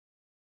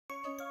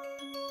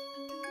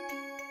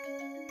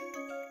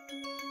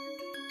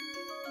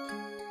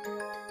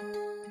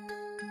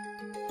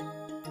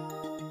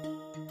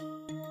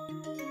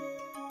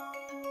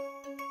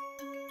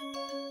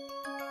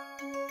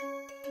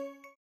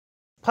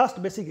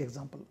First basic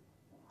example,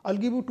 I will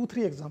give you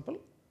 2-3 examples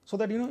so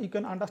that you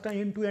can understand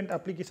end-to-end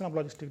application of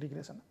logistic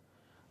regression.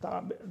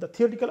 The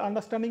theoretical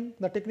understanding,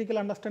 the technical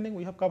understanding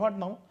we have covered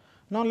now.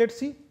 Now let us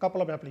see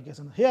couple of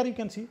applications. Here you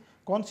can see,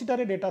 consider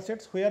a data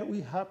sets where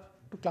we have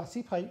to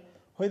classify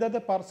whether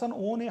the person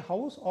own a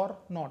house or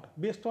not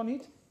based on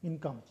his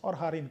income or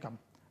her income,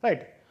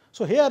 right.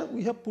 So here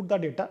we have put the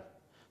data.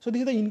 So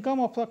this is the income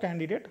of the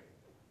candidate.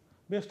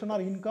 Based on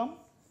our income,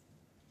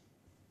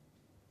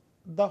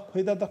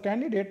 whether the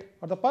candidate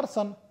or the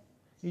person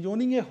is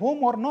owning a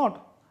home or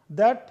not,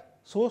 that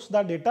shows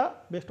the data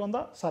based on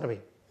the survey.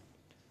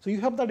 So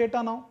you have the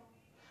data now,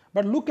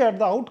 but look at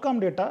the outcome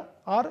data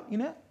are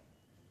in a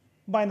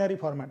binary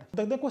format.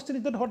 The question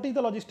is that what is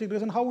the logistic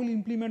regression, how will you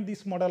implement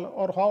this model,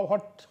 or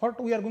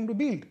what we are going to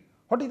build?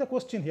 What is the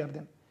question here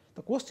then?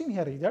 The question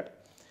here is that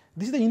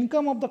this is the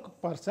income of the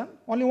person,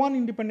 only one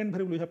independent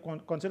variable we have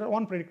considered,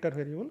 one predictor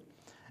variable,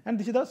 and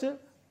this is the say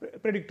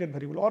predicted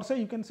variable, or say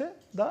you can say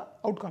the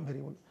outcome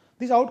variable.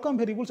 These outcome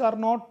variables are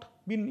not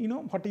been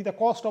what is the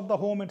cost of the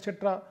home,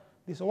 etc.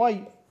 This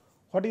y,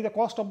 what is the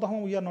cost of the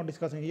home we are not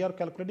discussing. We are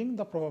calculating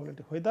the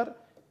probability whether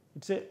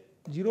it is a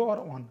 0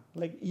 or 1,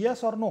 like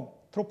yes or no.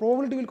 So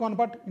probability will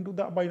convert into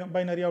the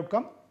binary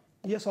outcome,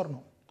 yes or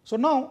no. So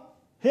now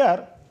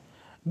here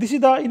this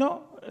is the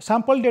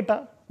sample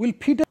data will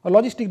fit a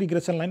logistic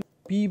regression line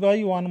p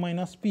by 1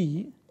 minus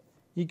p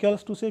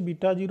equals to say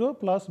beta 0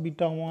 plus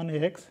beta 1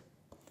 x,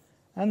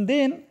 and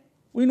then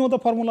we know the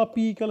formula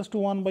p equals to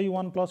 1 by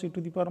 1 plus e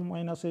to the power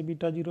minus a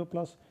beta 0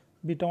 plus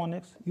beta 1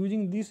 x.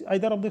 Using this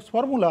either of this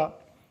formula,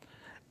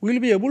 we will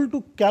be able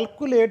to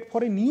calculate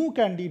for a new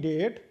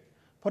candidate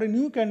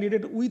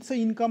with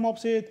say income of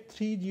say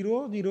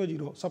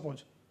 3000,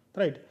 suppose,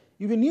 right.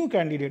 If a new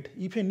candidate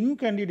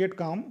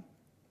come,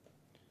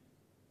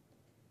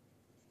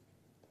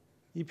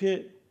 if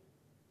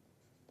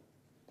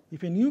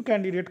a new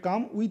candidate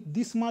come with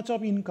this much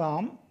of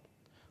income,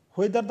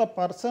 whether the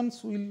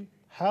persons will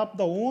have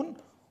the own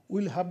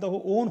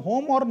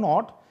home or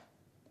not,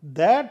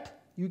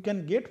 that you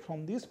can get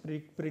from this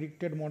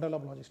predicted model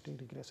of logistic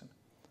regression.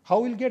 How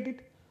will get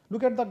it?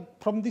 Look at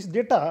from this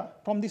data,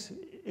 from this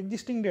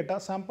existing data,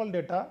 sample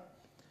data,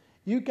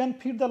 you can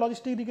feed the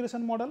logistic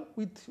regression model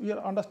with your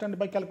understanding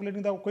by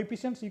calculating the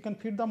coefficients. You can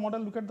feed the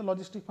model, look at the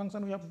logistic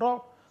function we have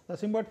drawn, the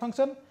symbiote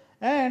function,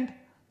 and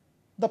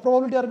the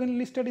probability are being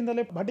listed in the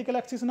left vertical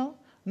axis now.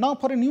 Now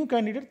for a new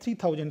candidate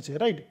 3000 say,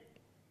 right,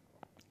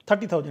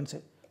 30,000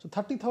 say. So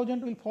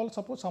 30,000 will fall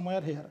suppose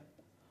somewhere here.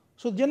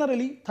 So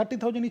generally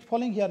 30,000 is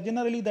falling here.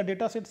 Generally the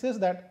data set says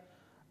that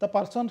the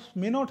persons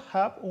may not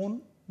have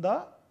own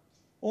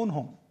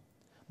home.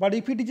 But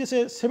if it is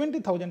a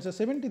 70,000, say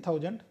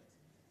 70,000,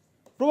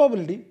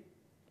 probability,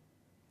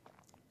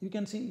 you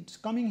can see it is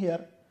coming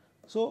here.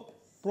 So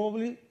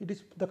probably it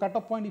is the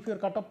cutoff point. If your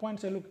cutoff point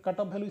say, look,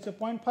 cutoff value is a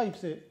 0.5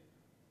 say,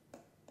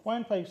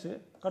 0.5 say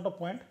cutoff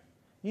point.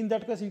 In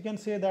that case, you can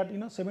say that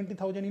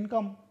 70,000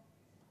 income.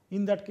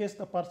 In that case,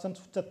 the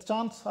person's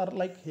chance are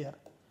like here.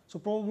 So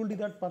probability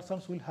that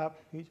persons will have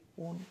his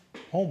own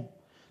home.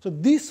 So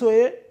this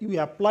way you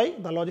apply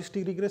the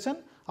logistic regression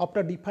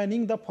after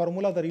defining the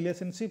formula, the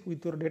relationship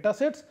with your data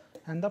sets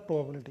and the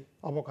probability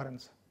of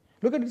occurrence.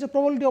 Look at it is a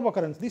probability of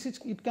occurrence. This is,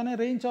 it can a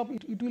range of,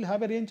 it will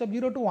have a range of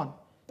 0 to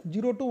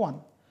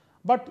 1.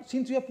 But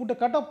since you have put a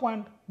cutoff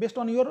point based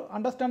on your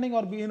understanding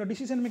or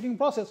decision making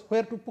process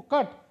where to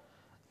cut,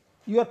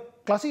 you are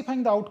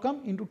classifying the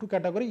outcome into two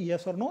categories,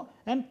 yes or no.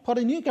 And for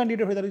a new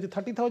candidate, whether it is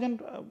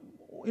 30,000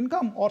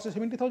 income or say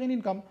 70,000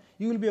 income,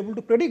 you will be able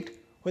to predict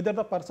whether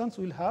the persons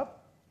will have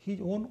his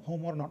own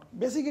home or not.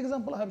 Basic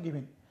example I have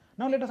given.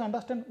 Now let us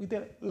understand with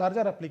a larger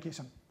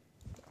application.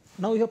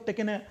 Now we have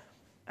taken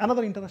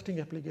another interesting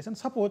application.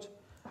 Suppose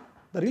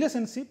the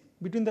relationship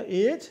between the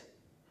age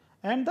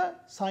and the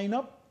sign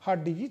of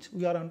heart disease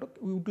we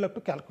would like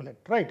to calculate,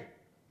 right,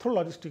 through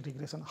logistic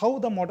regression. How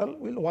the model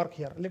will work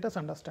here? Let us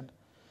understand.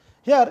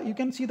 Here you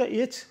can see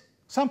the age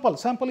sample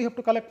you have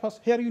to collect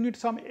first. Here you need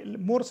some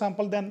more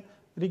sample than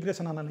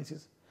regression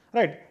analysis,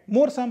 right.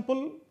 More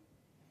sample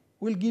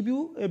will give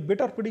you a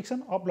better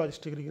prediction of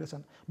logistic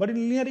regression. But in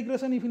linear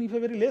regression, even if a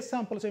very less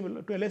sample, say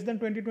less than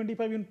 20,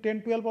 25, in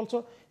 10, 12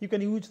 also, you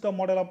can use the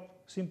model of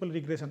simple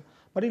regression.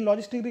 But in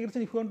logistic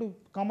regression, if you want to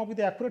come up with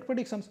the accurate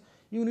predictions,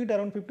 you need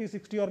around 50,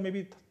 60 or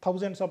maybe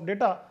thousands of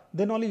data,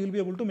 then only you will be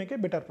able to make a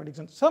better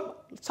prediction. Some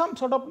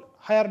sort of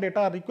higher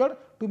data are required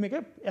to make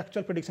a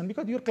actual prediction,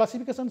 because your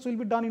classifications will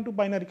be done into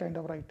binary kind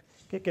of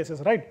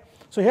cases, right.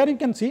 So here you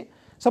can see,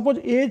 suppose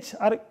age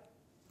are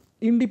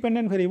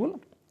independent variable,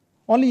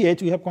 only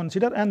age we have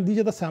considered, and these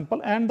are the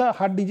sample, and the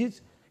heart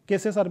disease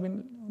cases are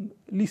been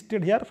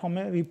listed here from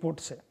a report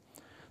say.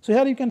 So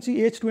here you can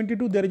see age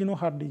 22, there is no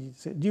heart disease,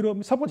 say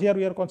 0, suppose here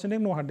we are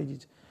considering no heart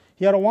disease.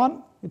 Here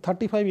 1 with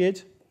 35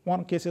 age,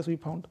 1 cases we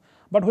found.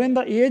 But when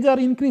the age are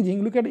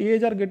increasing, look at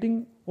age are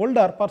getting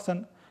older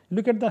person,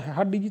 look at the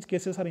heart disease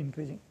cases are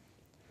increasing.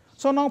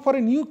 So now for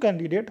a new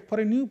candidate, for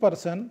a new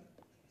person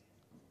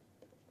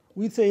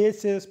with say age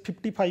says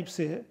 55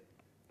 say,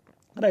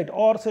 right,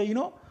 or say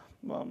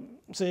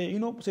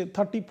say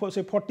 30,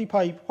 say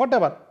 45,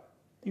 whatever,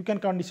 you can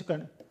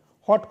condition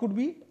what could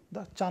be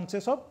the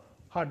chances of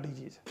heart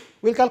disease.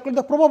 We will calculate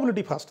the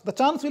probability first. The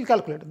chance will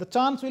calculate. The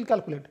chance will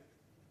calculate.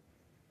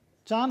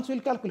 Chance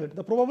will calculate.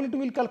 The probability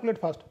will calculate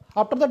first.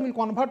 After that, we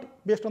will convert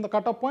based on the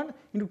cutoff point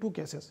into two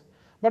cases.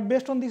 But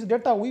based on this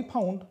data, we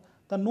found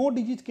the no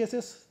disease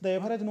cases, the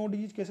average no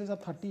disease cases are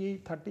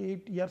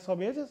 38 years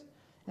of age,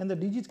 and the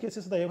disease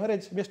cases, the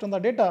average based on the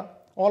data,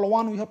 all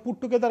one we have put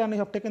together and we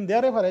have taken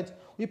their average.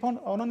 We found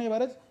on an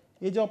average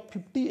age of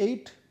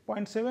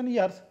 58.7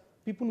 years,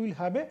 people will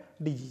have a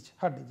disease,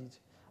 heart disease.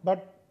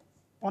 But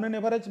on an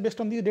average based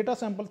on this data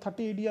sample,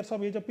 38 years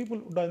of age of people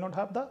does not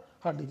have the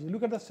heart disease.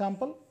 Look at the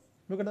sample,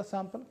 look at the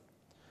sample.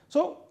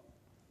 So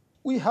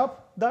we have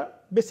the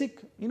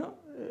basic,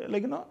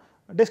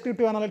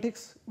 descriptive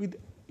analytics with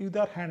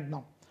our hand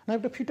now. Now you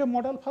have to fit a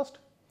model first,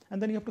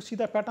 and then you have to see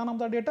the pattern of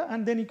the data,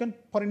 and then you can,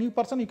 for a new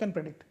person, you can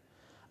predict.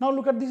 Now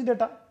look at this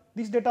data.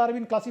 These data are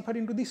being classified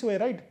into this way,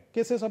 right?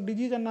 Cases of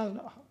disease and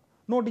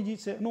no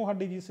disease, no heart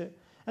disease,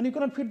 and you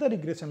cannot fit the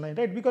regression line,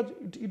 right? Because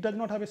it does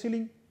not have a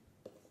ceiling.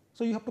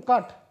 So you have to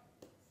cut.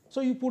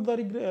 So you put the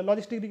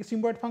logistic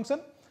symbioid function,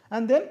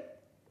 and then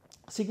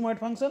sigmoid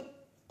function,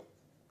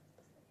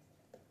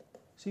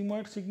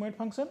 sigmoid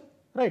function,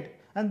 right?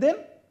 And then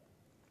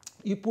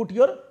you put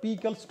your p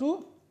equals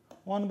to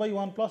 1 by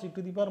 1 plus e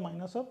to the power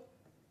minus of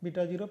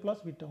beta 0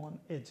 plus beta 1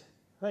 edge,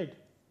 right?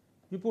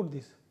 You put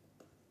this,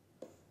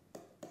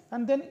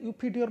 and then you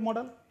fit your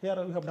model. Here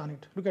we have done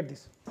it. Look at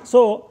this.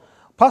 So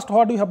first,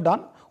 what we have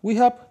done? We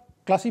have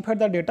classified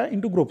the data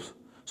into groups.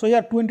 So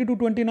here 20 to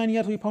 29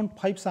 years we found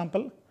 5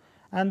 sample,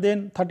 and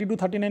then 30 to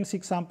 39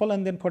 6 sample,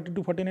 and then 40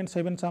 to 49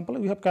 7 sample.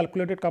 We have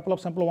calculated couple of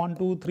sample 1,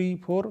 2, 3,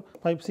 4,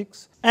 5,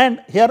 6.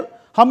 And here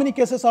how many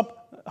cases of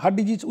heart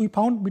disease we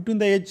found between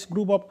the age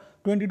group of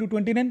 20 to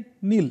 29?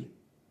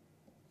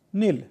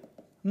 Nil,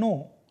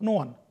 no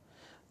one.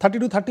 30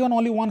 to 31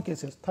 only 1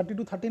 cases, 30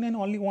 to 39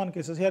 only 1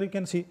 cases. Here you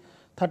can see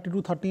 30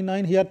 to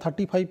 39, here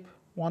 35,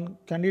 one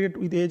candidate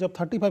with the age of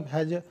 35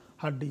 has a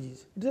heart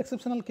disease. It is an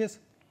exceptional case.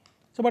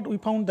 So, but we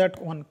found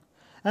that one,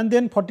 and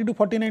then 40 to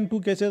 49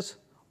 2 cases,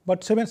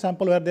 but 7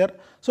 sample were there.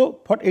 So,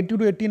 for 80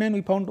 to 89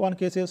 we found 1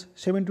 cases,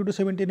 70 to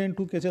 79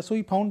 2 cases. So,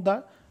 we found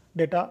the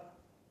data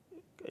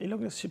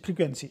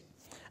frequency,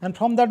 and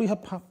from that we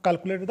have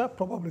calculated the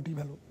probability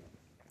value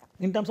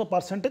in terms of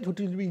percentage, which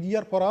will be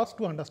easier for us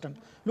to understand.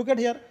 Look at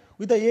here,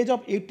 with the age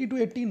of 80 to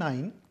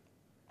 89,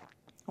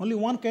 only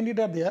 1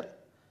 candidate there,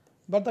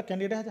 but the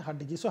candidate has a heart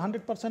disease. So,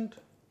 100%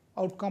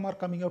 outcome are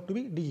coming out to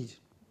be disease.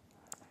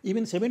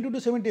 Even 70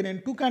 to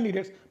 79, 2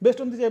 candidates based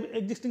on this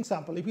existing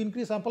sample. If you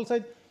increase sample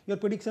size, your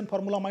prediction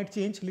formula might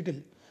change little.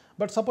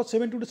 But suppose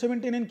 70 to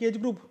 79 age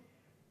group,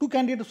 2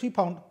 candidates we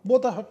found,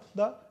 both have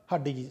the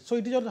heart disease. So,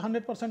 it is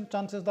 100%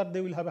 chances that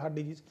they will have a heart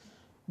disease.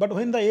 But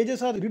when the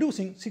ages are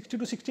reducing, 60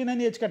 to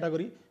 69 age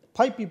category,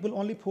 5 people,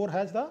 only 4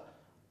 has the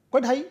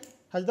quite high,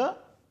 has the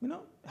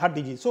heart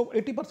disease. So,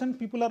 80%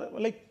 people are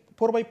like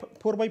 4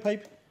 by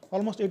 5,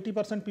 almost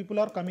 80% people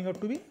are coming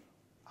out to be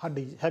heart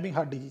disease, having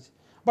heart disease.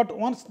 But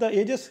once the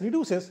ages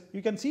reduces,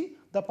 you can see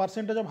the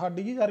percentage of heart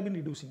disease are been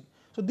reducing.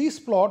 So, this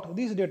plot,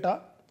 this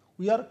data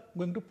we are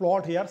going to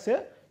plot here,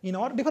 say in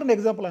our different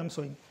example I am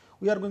showing.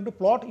 We are going to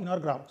plot in our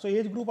graph. So,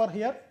 age group are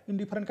here in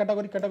different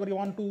category, category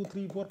 1, 2,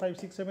 3, 4, 5,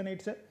 6, 7,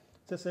 8, say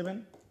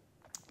 7.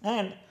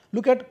 And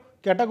look at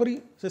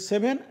category say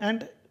 7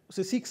 and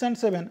say 6 and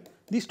 7,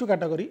 these two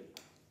category,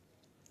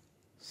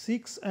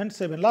 6 and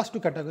 7, last two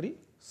category,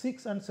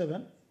 6 and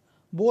 7,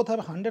 both have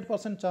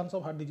 100% chance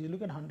of heart disease.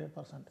 Look at 100%.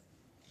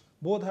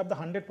 Both have the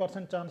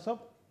 100% chance of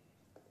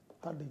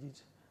heart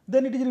disease.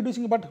 Then it is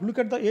reducing, but look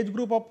at the age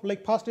group of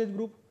like first age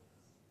group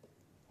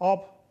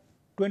of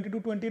 20 to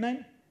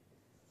 29,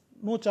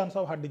 no chance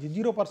of heart disease,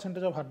 0%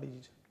 of heart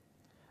disease.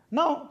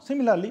 Now,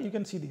 similarly, you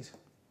can see this.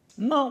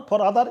 Now,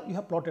 for other you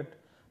have plotted,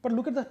 but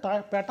look at the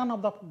pattern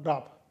of the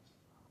graph.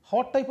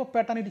 What type of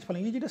pattern it is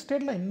following? Is it a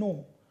straight line?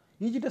 No.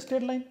 Is it a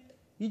straight line?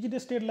 Is it a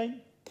straight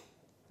line?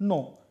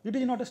 No, it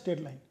is not a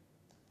straight line.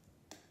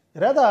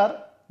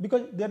 Rather,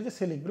 because there is a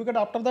ceiling. Look at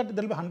after that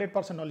there will be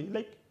 100% only,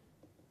 like,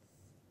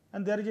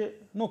 and there is a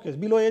no case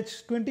below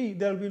age 20.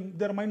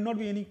 There might not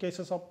be any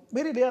cases of,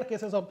 very rare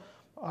cases of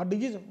heart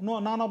disease. No,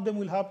 none of them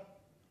will have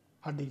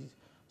heart disease.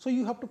 So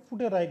you have to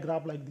put a right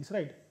graph like this,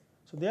 right?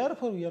 So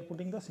therefore we are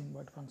putting the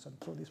sigmoid function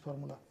through this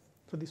formula,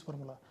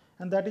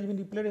 and that is been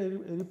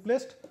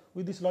replaced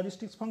with this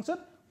logistics function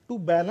to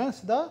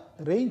balance the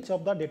range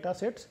of the data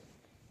sets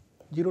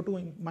 0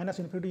 to minus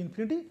infinity to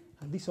infinity,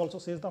 and this also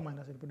says the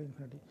minus infinity to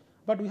infinity.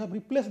 But we have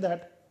replaced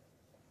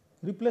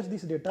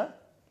this data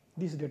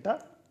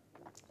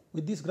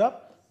with this graph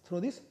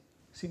through this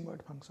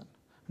sigmoid function.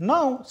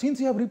 Now, since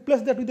you have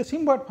replaced that with the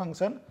sigmoid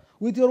function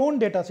with your own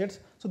data sets,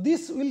 so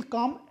this will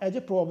come as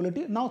a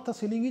probability. Now the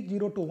ceiling is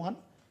 0 to 1,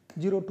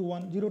 0 to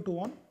 1, 0 to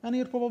 1, and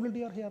your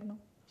probability are here now.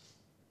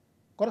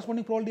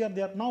 Corresponding probability are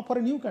there. Now for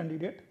a new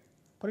candidate,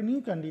 or a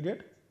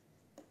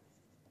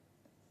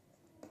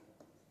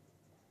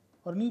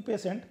new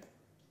patient,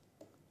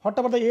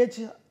 whatever the age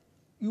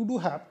you do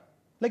have,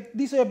 like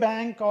this a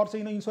bank or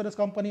say insurance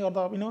company or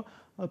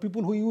the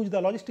people who use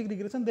the logistic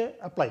regression, they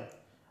apply.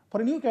 For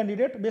a new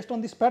candidate, based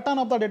on this pattern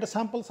of the data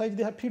sample size,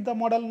 they have fit the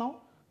model now.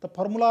 The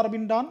formula are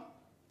been done,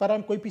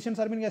 param coefficients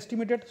are being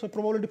estimated. So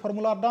probability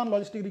formula are done,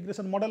 logistic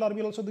regression model are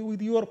be also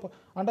with your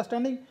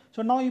understanding.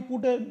 So now you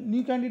put a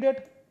new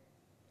candidate,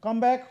 come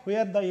back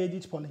where the age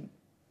is falling.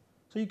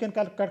 So you can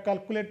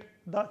calculate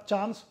the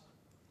chance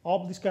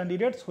of these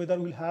candidates whether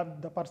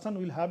the person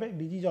will have a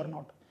disease or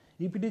not.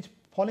 If it is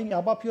falling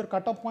above your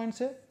cutoff point,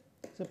 say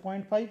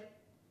 0.5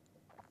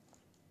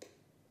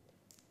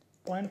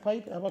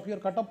 above your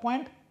cutoff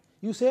point,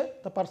 you say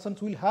the persons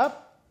will have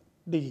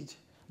disease.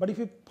 But if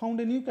you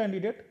found a new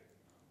candidate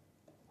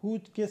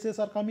whose cases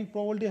are coming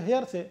probability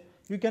here, say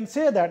you can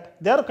say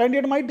that their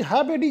candidate might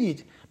have a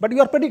disease, but you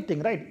are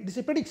predicting, right? This is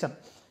a prediction.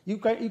 You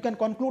can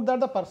conclude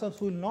that the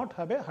persons will not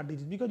have a heart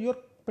disease because your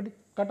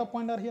cutoff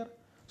point are here.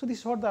 So this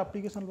is what the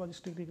application of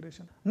logistic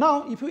regression.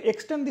 Now if you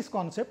extend this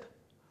concept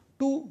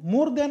to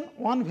more than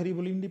one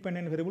variable,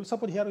 independent variable,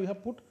 suppose here we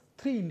have put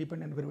 3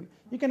 independent variables,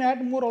 you can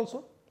add more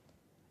also.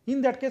 In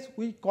that case,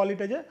 we call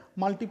it as a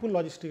multiple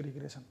logistic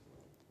regression,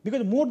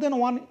 because more than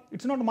one,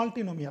 it is not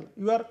multinomial.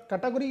 Your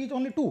category is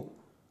only 2,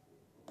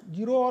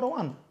 0 or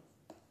 1.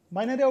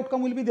 Binary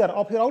outcome will be there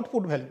of your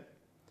output value,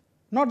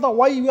 not the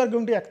y you are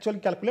going to actually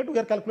calculate. We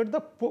are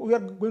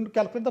going to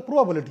calculate the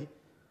probability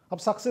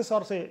of success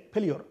or say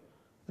failure.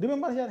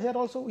 Remember here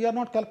also we are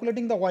not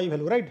calculating the y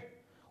value, right?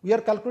 We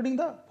are calculating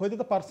whether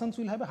the persons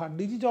will have a heart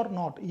disease or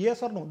not,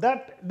 yes or no.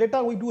 That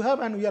data we do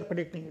have and we are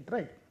predicting it,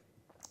 right?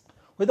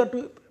 Whether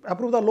to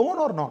approve the loan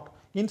or not.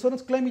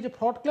 Insurance claim is a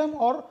fraud claim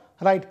or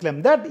right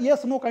claim. That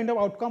yes, no kind of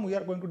outcome we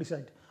are going to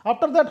decide.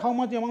 After that, how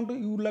much amount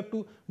you would like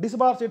to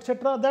disburse,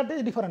 etc. That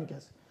is a different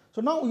case.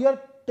 So now we are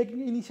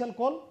taking initial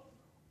call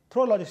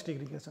through logistic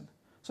regression.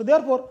 So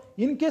therefore,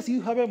 in case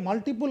you have a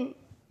multiple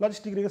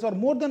logistic regression or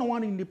more than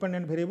one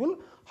independent variable,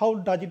 how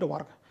does it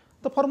work?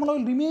 The formula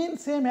will remain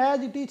same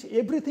as it is.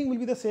 Everything will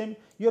be the same.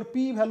 Your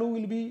p value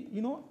will be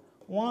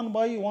 1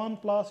 by 1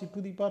 plus e to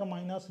the power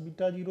minus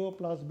beta 0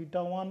 plus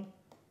beta 1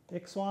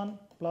 x1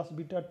 plus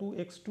beta 2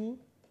 x2,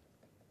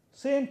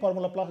 same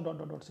formula plus dot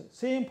dot dot, say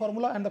same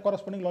formula, and the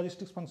corresponding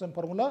logistics function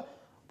formula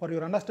for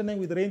your understanding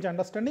with range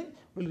understanding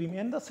will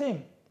remain the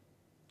same.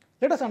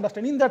 Let us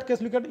understand. In that case,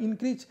 look at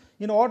increase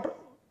in odd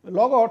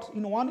log odds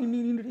in one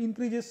unit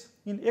increases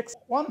in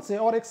x1 say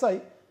or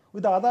xi,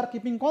 with the other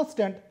keeping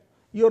constant.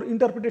 Your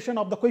interpretation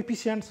of the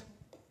coefficients,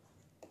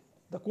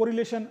 the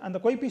correlation and the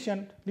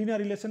coefficient linear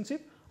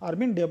relationship are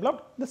being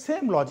developed. The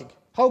same logic.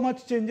 How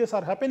much changes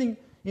are happening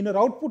in your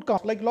output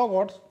comes like log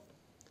odds.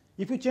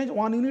 If you change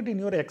 1 unit in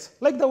your x,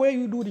 like the way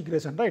you do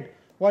regression, right?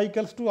 Y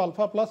equals to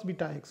alpha plus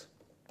beta x.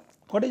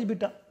 What is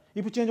beta?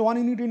 If you change 1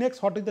 unit in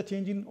x, what is the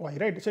change in y,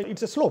 right? So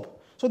it's a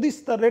slope. So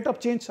this the rate of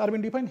change are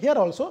being defined here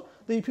also.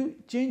 If you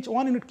change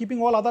 1 unit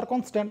keeping all other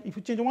constant, if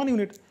you change 1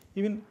 unit,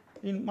 even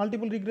in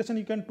multiple regression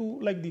you can do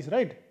like this,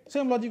 right?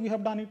 Same logic we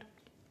have done it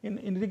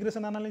in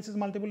regression analysis,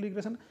 multiple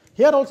regression.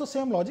 Here also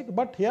same logic,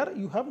 but here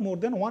you have more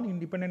than one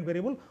independent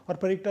variable or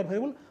predictor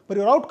variable, but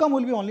your outcome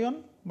will be only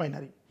on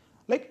binary,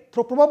 like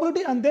through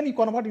probability, and then you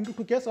convert into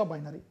 2 cases of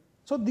binary.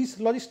 So this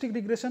logistic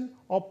regression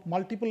of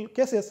multiple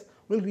cases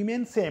will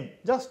remain same,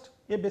 just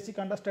a basic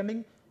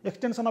understanding,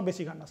 extension of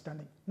basic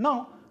understanding.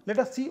 Now let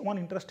us see one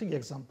interesting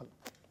example.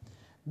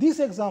 This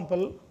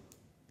example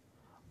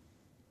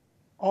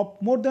of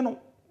more than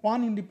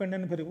one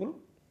independent variable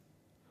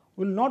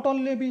will not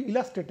only be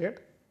illustrated,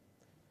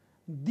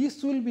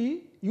 this will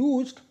be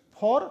used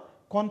for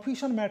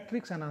confusion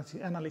matrix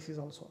analysis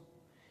also.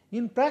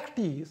 In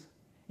practice,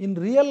 in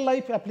real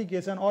life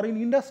application or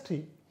in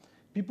industry,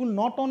 people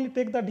not only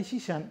take the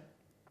decision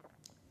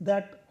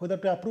that whether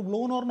to approve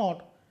loan or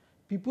not,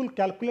 people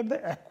calculate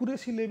the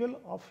accuracy level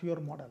of your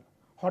model.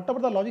 Whatever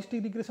the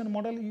logistic regression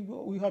model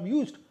we have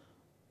used,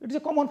 it is a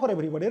common for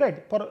everybody,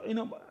 right? For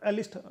at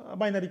least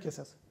binary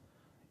cases,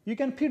 you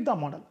can fit the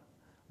model.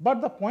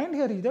 But the point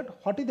here is that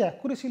what is the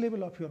accuracy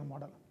level of your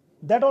model?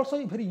 That also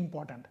is very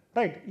important,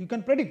 right? You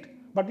can predict,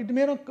 but it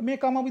may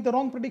come up with the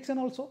wrong prediction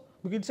also,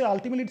 because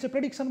ultimately it's a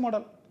prediction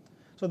model.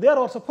 So they are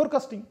also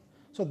forecasting.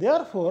 So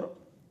therefore,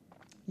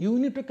 you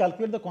need to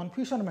calculate the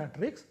confusion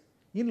matrix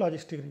in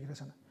logistic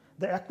regression.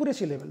 The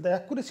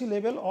accuracy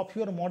level of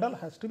your model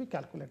has to be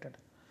calculated.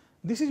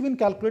 This is been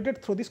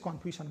calculated through this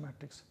confusion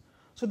matrix.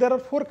 So there are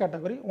 4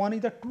 categories. One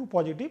is the true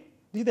positive.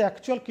 This is the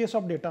actual case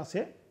of data,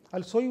 say. I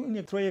will show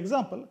you through an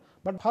example,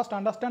 but first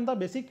understand the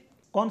basic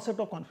concept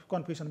of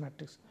confusion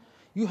matrix.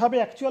 You have an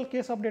actual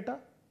case of data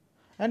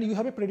and you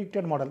have a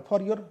predicted model for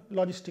your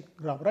logistic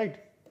graph, right?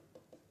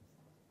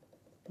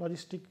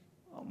 Logistic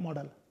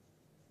model.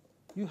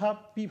 You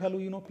have p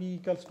value, p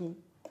equals to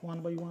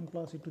 1 by 1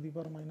 plus e to the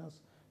power minus,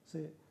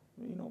 say,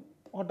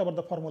 whatever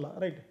the formula,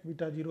 right?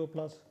 Beta 0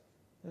 plus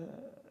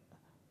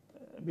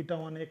beta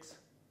 1 x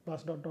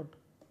plus dot dot.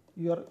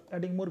 You are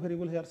adding more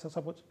variable here, so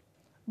suppose.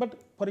 But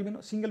for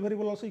even single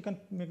variable also you can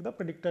make the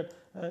predicted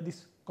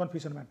this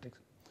confusion matrix.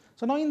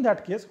 So now in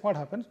that case, what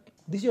happens?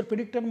 This is your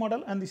predicted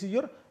model and this is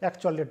your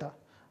actual data.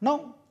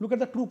 Now look at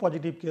the true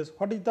positive case.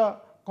 What is the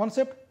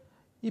concept?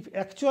 If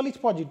actual is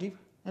positive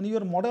and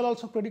your model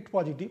also predict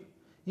positive,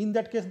 In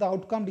that case, the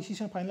outcome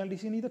decision, final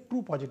decision is the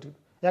true positive.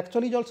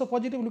 Actual is also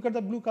positive, look at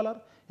the blue color.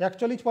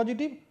 Actual is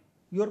positive,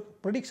 your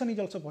prediction is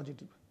also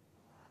positive.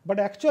 But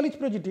actual is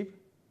positive,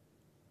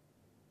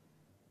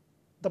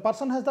 the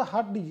person has the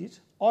heart disease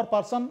or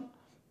person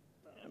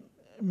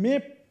may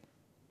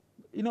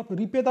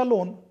repay the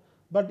loan,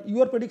 but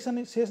your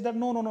prediction says that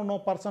no,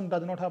 person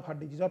does not have heart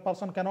disease or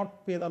person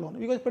cannot pay the loan,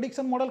 because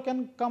prediction model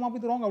can come up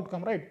with wrong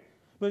outcome, right?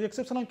 Because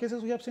exceptional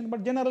cases we have seen,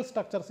 but general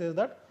structure says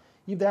that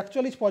if the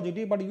actual is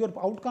positive but your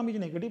outcome is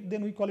negative,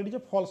 then we call it a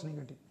false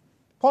negative.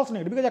 False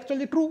negative, because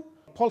actually true,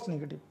 false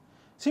negative.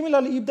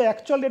 Similarly, if the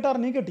actual data are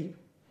negative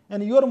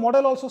and your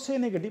model also say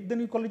negative, then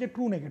we call it a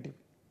true negative.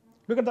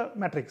 Look at the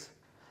matrix.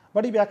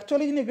 But if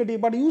actually is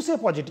negative but you say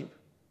positive,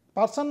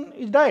 person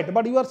is died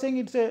but you are saying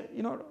it's a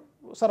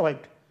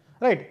survived,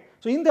 right?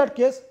 So in that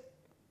case,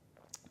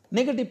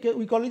 negative case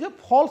we call it a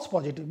false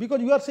positive,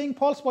 because you are saying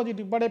false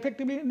positive but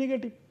effectively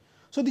negative.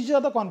 So these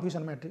are the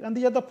confusion matrix, and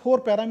these are the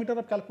 4 parameters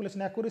of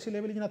calculation. Accuracy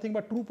level is nothing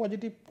but true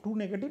positive, true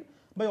negative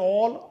by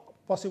all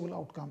possible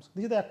outcomes.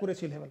 This is the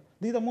accuracy level.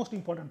 This is the most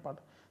important part.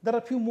 There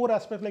are few more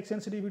aspects like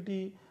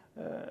sensitivity,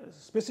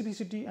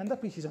 specificity and the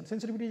precision.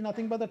 Sensitivity is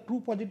nothing but the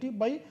true positive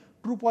by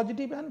true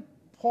positive and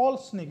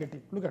false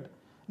negative. Look at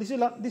this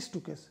is these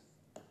two cases.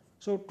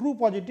 So true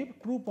positive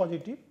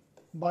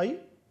by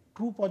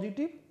true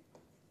positive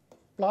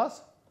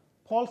plus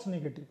false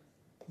negative.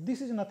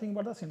 This is nothing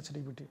but the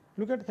sensitivity.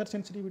 Look at here,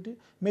 sensitivity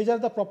measures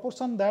the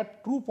proportion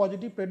that true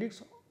positive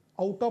predicts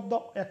out of the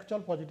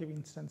actual positive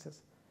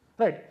instances,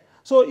 right?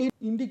 So it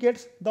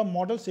indicates the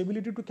model's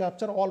ability to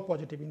capture all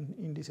positive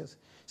indices.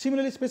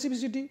 Similarly,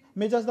 specificity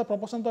measures the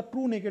proportion of the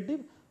true negative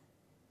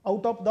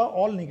out of the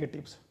all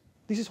negatives.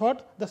 This is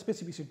what the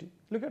specificity.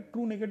 Look at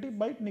true negative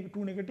by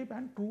true negative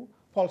and true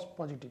false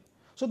positive.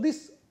 So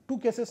these two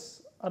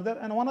cases are there,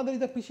 and one other is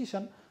the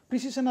precision.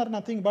 Precision are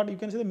nothing but you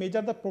can say they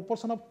measure the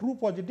proportion of true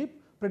positive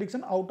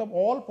prediction out of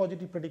all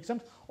positive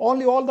predictions,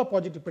 only all the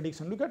positive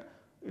prediction. Look at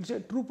it's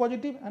a true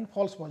positive and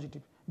false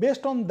positive.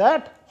 Based on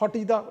that, what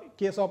is the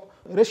case of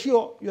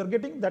ratio you are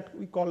getting, that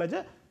we call as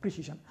a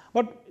precision.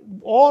 But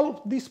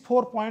all these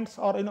 4 points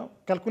or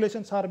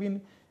calculations are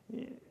being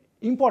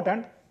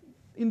important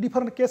in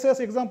different cases.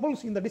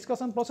 Examples in the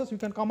discussion process you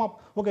can come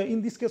up, okay,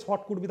 in this case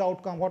what could be the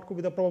outcome, what could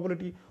be the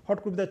probability,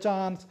 what could be the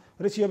chance,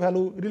 ratio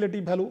value,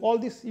 relative value, all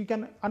this you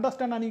can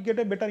understand and you get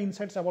a better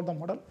insights about the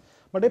model.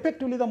 But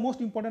effectively the most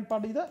important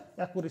part is the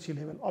accuracy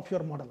level of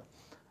your model.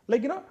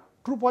 Like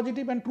true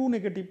positive and true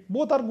negative,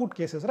 both are good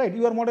cases, right?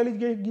 Your model is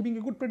giving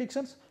you good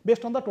predictions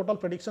based on the total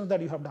predictions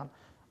that you have done,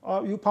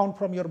 you found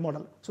from your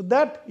model. So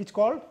that is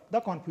called the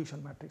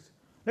confusion matrix.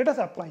 Let us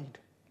apply it.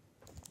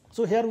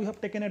 So here we have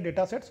taken a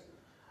data sets.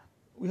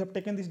 We have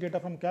taken this data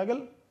from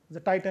Kaggle, the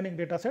Titanic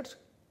data sets.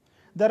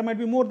 There might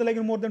be more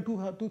than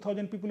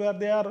 2,000 people who are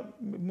there.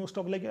 Most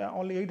of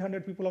only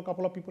 800 people or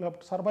couple of people have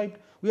survived.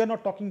 We are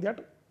not talking that.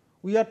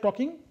 We are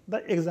talking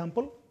the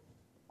example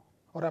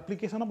or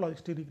application of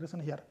logistic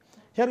regression here.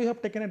 Here we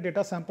have taken a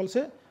data sample,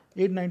 say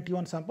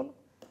 891 sample,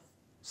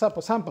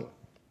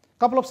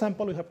 couple of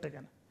sample we have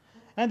taken,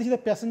 and this is the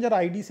passenger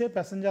ID, say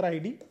passenger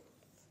ID,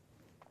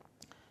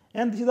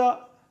 and this is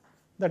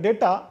the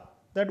data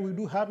that we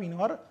do have in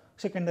our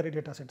secondary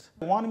data sets.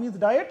 1 means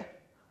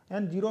diet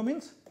and 0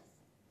 means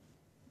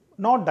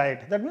not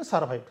diet, that means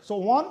survived. So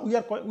 1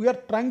 we are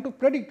trying to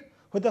predict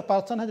whether the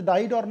person has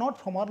died or not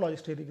from our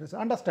logistic regression.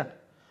 Understand?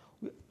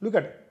 Look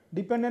at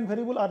dependent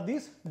variable are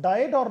these,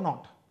 diet or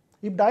not.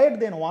 If diet,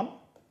 then 1.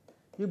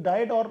 If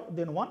diet or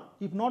then 1.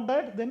 If not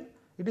diet, then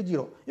it is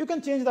 0. You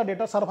can change the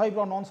data, survived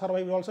or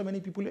non-survived. Also many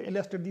people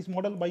illustrate this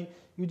model by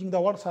using the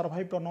word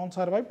survived or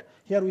non-survived.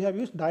 Here we have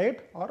used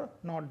diet or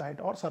not diet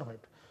or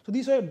survived. So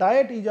this way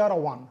diet is our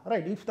 1,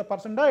 right? If the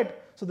person died,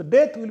 so the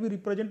death will be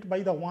represented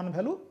by the 1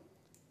 value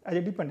as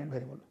a dependent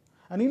variable.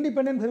 And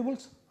independent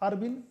variables are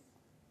being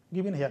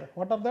given here.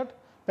 What are that?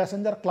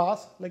 Passenger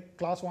class, like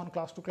class 1,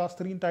 class 2, class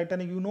 3 in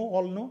Titanic,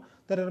 all know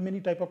there are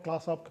many type of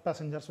class of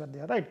passengers were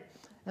there, right?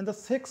 And the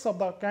sex of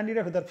the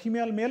candidate, whether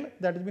female, male,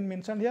 that has been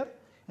mentioned here,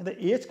 and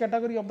the age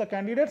category of the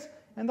candidates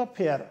and the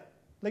fare.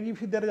 Like if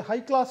there is a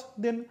high class,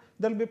 then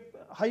there will be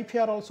high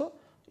fare also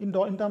in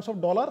terms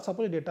of dollar,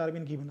 suppose data are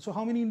been given. So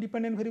how many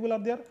independent variable are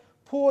there?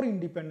 4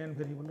 independent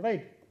variable,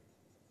 right?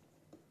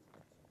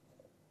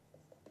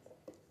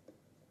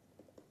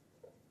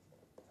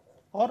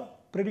 Or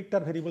predictor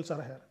variables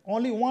are here.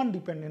 Only 1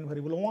 dependent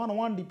variable,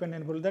 one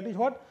dependent variable. That is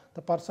what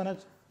the person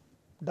has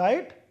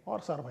died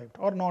or survived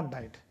or not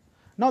died.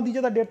 Now these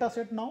are the data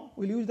set. Now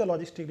we will use the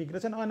logistic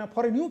regression, and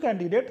for a new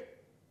candidate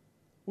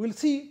we will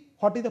see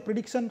what is the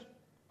prediction,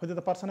 whether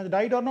the person has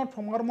died or not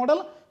from our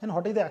model, and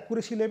what is the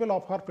accuracy level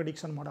of our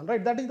prediction model,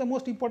 right? That is the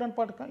most important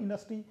part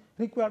industry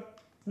required.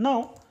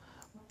 Now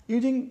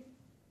using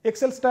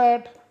Excel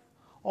stat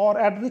or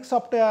Adric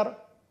software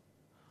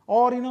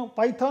or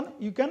Python,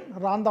 you can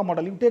run the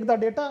model. You take the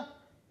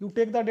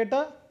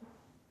data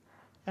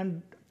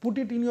and put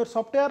it in your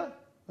software,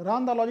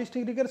 run the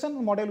logistic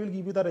regression, model will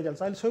give you the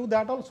results. I will show you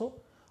that also,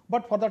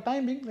 but for the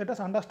time being let us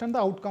understand the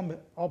outcome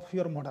of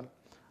your model.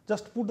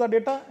 Just put the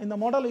data in the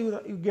model,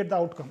 you get the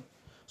outcome.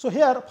 So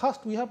here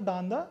first we have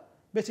done the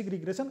basic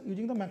regression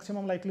using the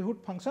maximum likelihood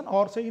function,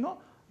 or say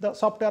the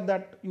software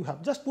that you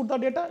have. Just put the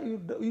data,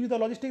 you use the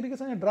logistic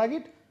regression and drag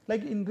it,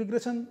 like in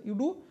regression you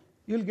do,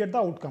 you will get the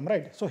outcome,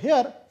 right. So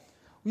here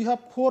we have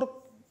 4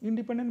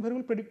 independent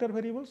variable predictor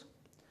variables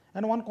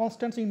and one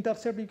constant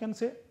intercept, you can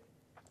say,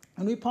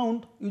 and we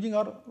found using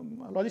our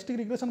logistic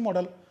regression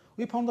model,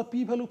 we found the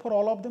p-value for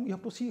all of them. You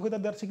have to see whether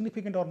they are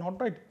significant or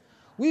not, right.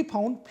 We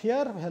found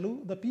fair value,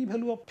 the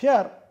p-value of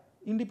fair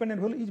independent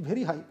value is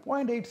very high,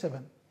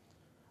 0.87.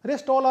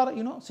 Rest all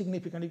are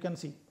significant, you can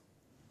see,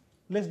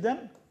 less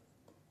than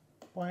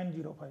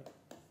 0.05.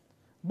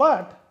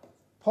 But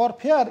for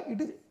fair it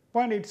is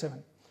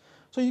 0.87.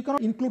 So you cannot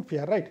include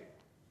fair, right.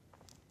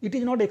 It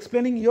is not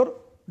explaining your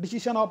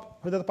decision of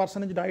whether the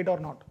person is died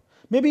or not.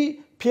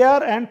 Maybe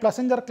fair and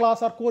passenger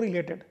class are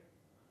correlated.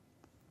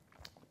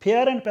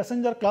 Fair and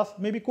passenger class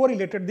may be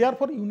correlated,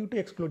 therefore you need to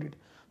exclude it.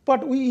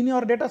 But in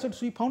your data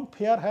sets we found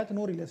fair has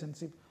no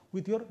relationship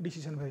with your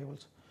decision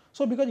variables.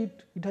 So because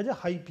it has a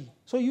high p,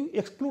 so you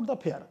exclude the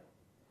fair.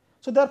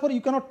 So therefore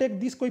you cannot take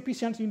these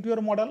coefficients into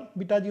your model,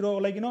 beta 0,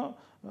 like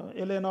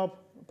ln of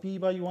p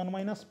by 1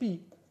 minus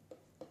p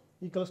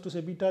equals to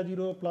say beta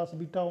 0 plus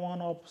beta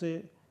 1 of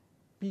say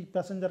p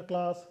passenger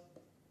class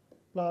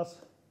plus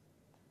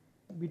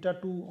beta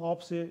 2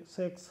 of say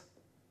sex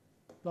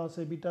plus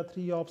say beta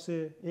 3 of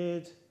say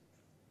age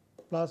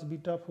plus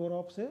beta 4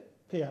 of say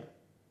fair.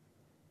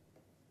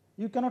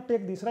 You cannot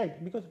take this,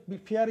 right, because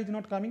fair is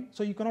not coming.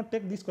 So you cannot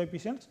take these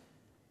coefficients.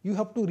 You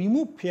have to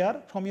remove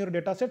fair from your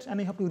data sets and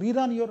you have to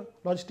rerun your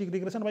logistic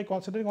regression by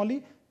considering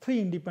only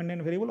 3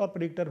 independent variable or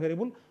predictor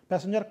variable,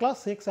 passenger class,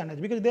 sex and age,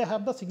 because they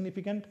have the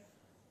significant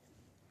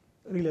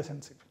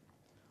relationship.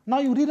 Now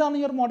you rerun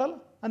your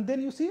model and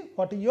then you see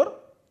what is your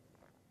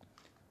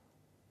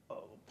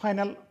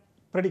final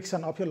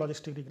prediction of your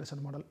logistic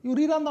regression model. You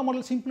rerun the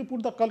model, simply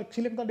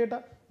select the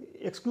data,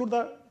 exclude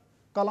the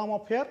column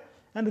of fair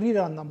and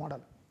rerun the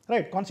model,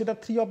 right. Consider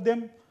 3 of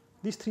them,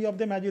 these 3 of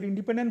them as your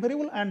independent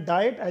variable and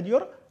diet as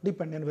your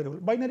dependent variable,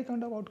 binary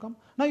kind of outcome.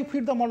 Now you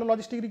feed the model,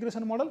 logistic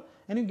regression model,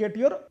 and you get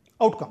your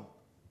outcome.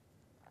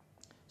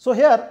 So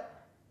here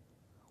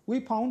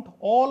we found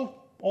all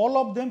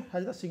of them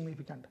has a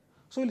significant.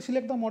 So we will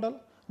select the model,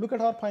 look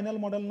at our final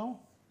model now,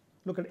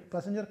 look at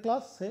passenger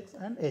class, sex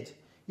and age.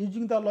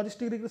 Using the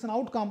logistic regression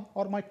outcome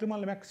or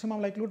maximum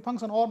likelihood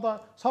function or the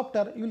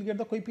software, you will get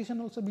the coefficient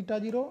also beta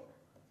 0,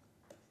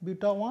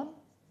 beta 1,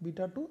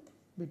 beta 2,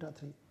 beta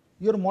 3.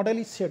 Your model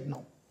is set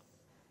now.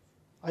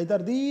 Either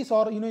these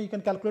or you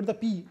can calculate the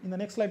p. In the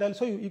next slide I will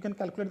show you, you can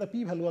calculate the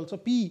p value also,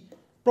 p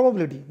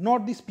probability,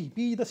 not this p.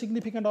 P is the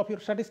significant of your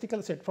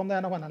statistical set from the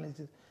ANOVA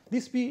analysis.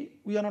 This p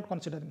we are not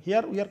considering.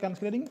 Here we are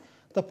considering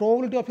the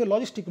probability of your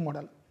logistic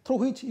model through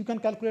which you can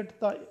calculate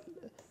the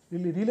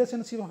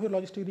relationship of your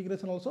logistic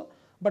regression also,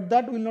 but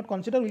that we will not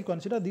consider. We will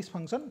consider this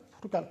function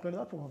to calculate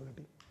the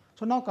probability.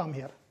 So now come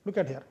here, look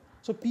at here.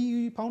 So p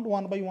we found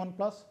 1 by 1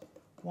 plus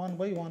 1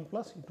 by 1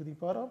 plus e to the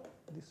power of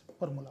this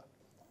formula,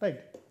 right.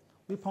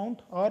 We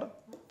found our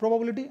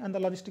probability and the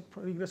logistic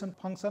regression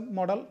function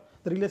model,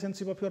 the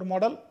relationship of your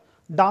model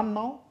done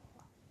now,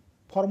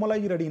 formula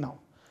is ready now.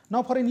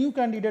 Now for a new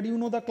candidate, you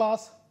know the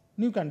class,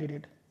 new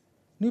candidate,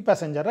 new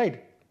passenger,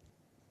 right.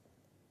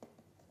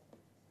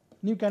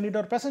 New candidate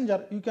or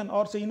passenger, you can,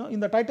 or say in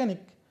the Titanic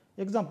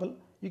example,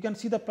 you can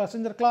see the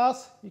passenger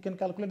class, you can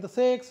calculate the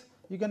sex,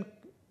 you can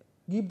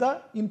give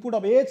the input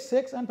of age,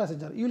 sex and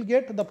passenger. You will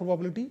get the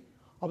probability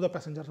of the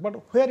passengers, but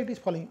where it is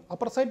falling,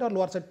 upper side or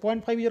lower side,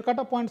 0.5 your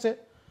cutoff point say,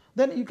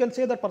 then you can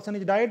say that person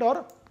is died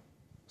or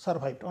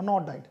survived or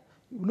not died.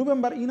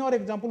 Remember, in our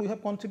example we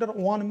have considered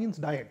 1 means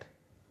died,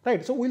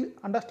 right. So we will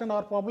understand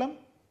our problem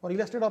or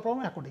illustrate our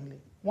problem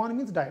accordingly. 1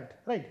 means died,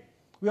 right.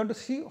 We want to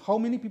see how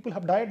many people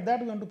have died, that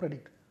we want to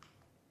predict.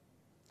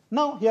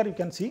 Now here you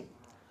can see,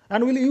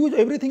 and we will use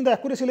everything the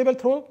accuracy level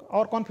through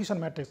our confusion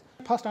matrix.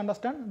 First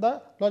understand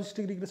the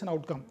logistic regression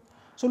outcome.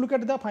 So look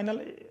at the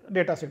final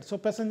data set. So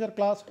passenger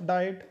class,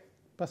 died,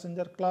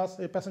 passenger class,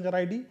 passenger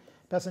ID,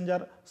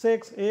 passenger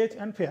sex, age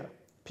and fare.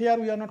 Fare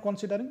we are not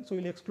considering, so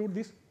we will exclude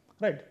this,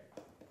 right.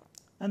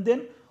 And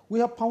then we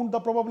have found the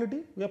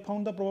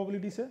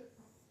probability, say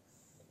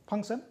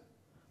function,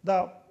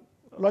 the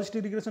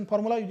logistic regression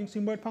formula using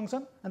symbioid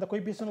function, and the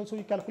coefficient also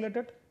we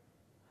calculated.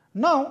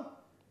 Now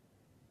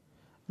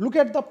look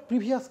at the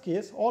previous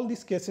case, all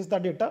these cases, the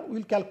data, we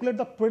will calculate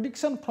the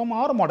prediction from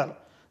our model.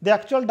 The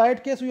actual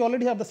diet case, we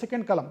already have the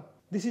second column.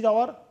 This is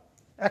our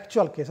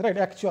actual case, right,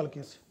 actual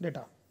case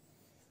data.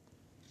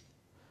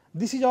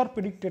 This is our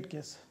predicted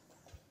case.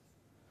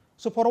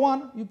 So for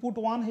 1, you put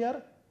 1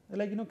 here,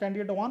 like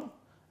candidate 1,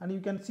 and you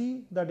can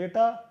see the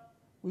data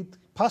with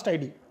first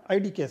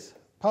ID case,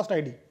 first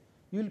ID.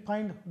 You will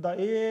find the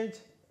age,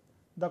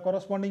 the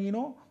corresponding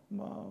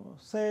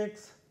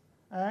sex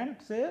and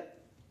say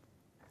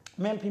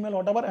male, female,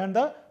 whatever, and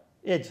the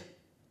age.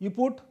 You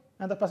put,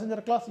 and the passenger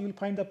class, you will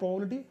find the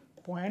probability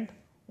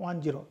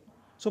 0.10.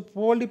 So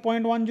probability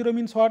 0.10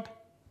 means what?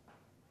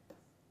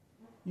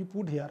 You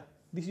put here.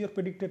 This is your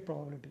predicted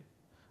probability.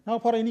 Now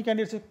for any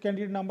candidate, say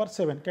candidate number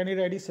 7,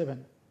 candidate ID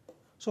 7.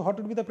 So what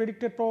would be the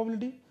predicted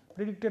probability?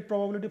 Predicted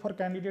probability for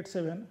candidate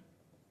 7,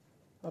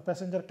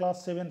 passenger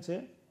class 7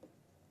 say,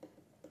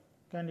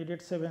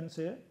 candidate 7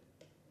 say,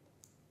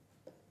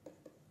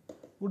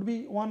 would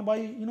be 1 by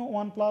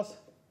 1 plus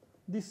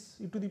this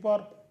e to the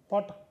power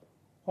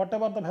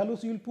whatever the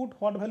values you will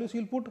put, what values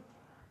you will put,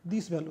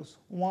 these values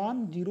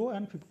 1, 0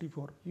 and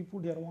 54. You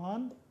put here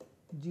 1,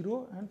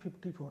 0 and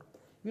 54.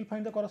 You will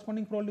find the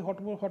corresponding probability.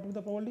 What will be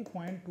the probability?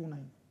 0.29.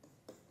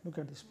 Look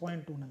at this,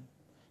 0.29.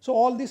 So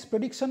all this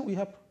prediction we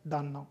have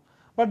done now.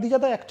 But these are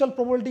the actual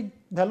probability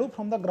value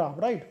from the graph,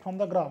 right? From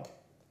the graph,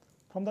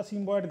 from the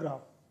symbioid graph.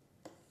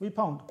 We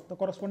found the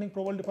corresponding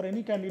probability for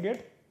any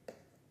candidate,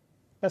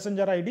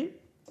 passenger ID,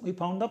 we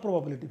found the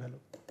probability value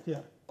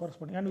here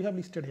corresponding, and we have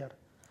listed here.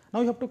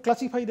 Now we have to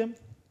classify them.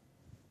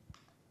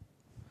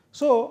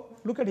 So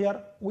look at here,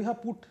 we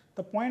have put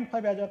the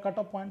 0.5 as our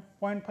cutoff point,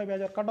 0.5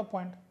 as our cutoff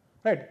point,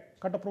 right?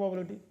 Cutoff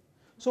probability.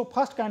 So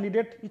first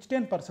candidate is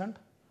 10%.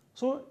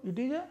 So it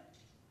is a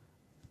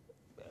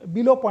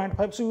below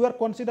 0.5. So we are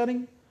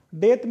considering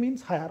death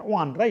means higher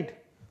 1, right?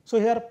 So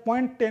here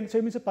 0.10, so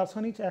it means a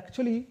person is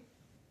actually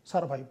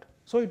survived.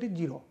 So it is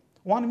 0.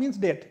 1 means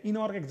death in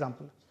our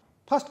example.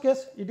 First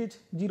case it is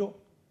 0.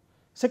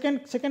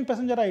 Second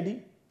passenger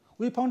ID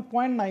we found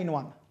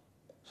 0.91.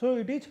 So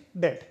it is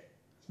dead.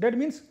 Dead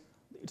means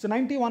it's a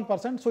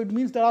 91%. So it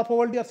means that our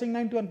probability are saying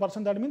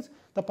 91%. That means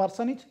the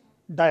person is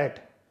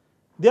died.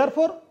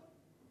 Therefore,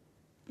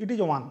 it is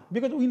 1,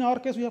 because in our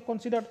case we have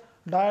considered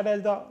died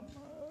as the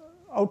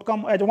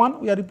outcome as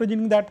 1. We are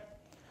representing that.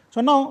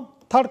 So now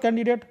third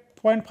candidate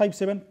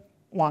 0.57,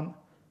 1,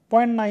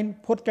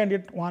 0.9, fourth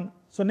candidate 1.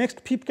 So next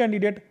fifth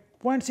candidate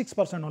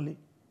 0.6% only.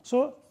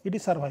 So it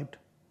is survived.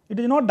 It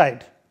is not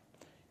died.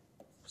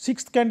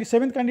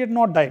 Seventh candidate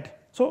not died.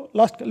 So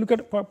look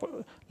at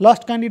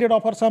last candidate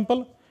of our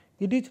sample,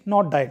 it is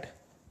not died.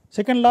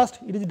 Second last,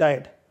 it is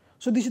died.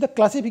 So this is the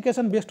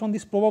classification based on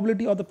this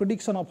probability or the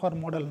prediction of our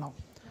model now.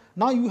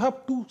 Now you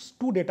have two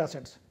data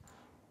sets,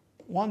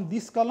 one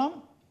this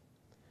column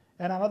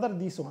and another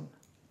this one.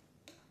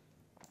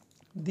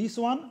 This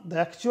one, the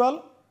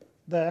actual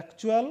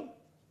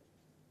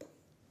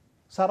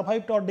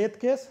survived or death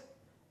case,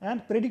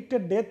 and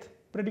predicted death,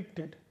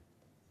 predicted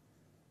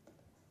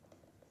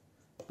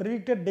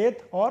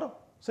death or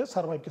say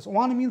survived case.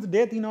 1 means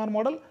death in our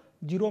model,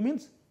 0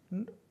 means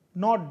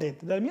not death,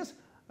 that means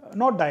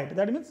not died,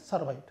 that means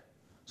survived.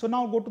 So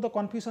now go to the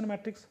confusion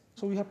matrix.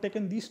 So we have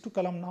taken these two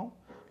columns now.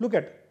 Look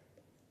at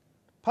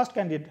first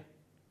candidate,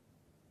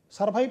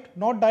 survived,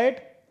 not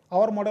died,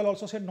 our model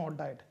also said not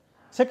died.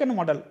 Second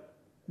model,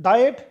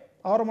 died,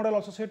 our model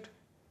also said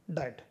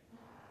died.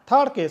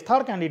 Third case,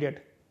 third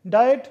candidate,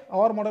 died,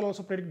 our model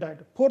also predict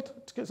died.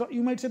 Fourth case, so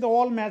you might say the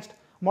all matched,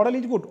 model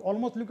is good,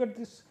 almost look at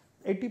this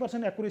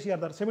 80% accuracy are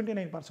there,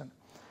 79%.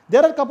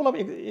 There are a couple of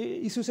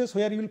issues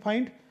where you will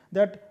find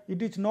that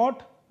it is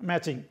not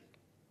matching.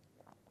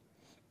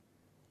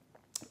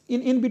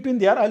 In between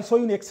there, I will show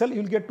you in Excel,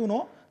 you will get to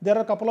know there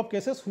are a couple of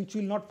cases which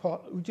will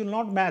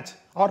not match.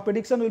 Our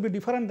prediction will be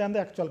different than the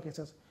actual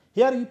cases.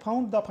 Here you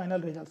found the final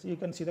results. You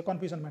can see the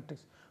confusion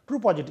matrix. True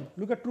positive.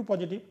 Look at true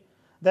positive.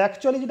 The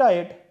actual is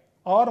died.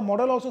 Our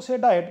model also say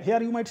died.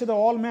 Here you might say the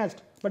all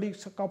matched, but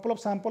it's a couple of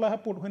sample I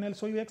have put. When I will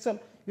show you Excel,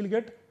 you will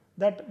get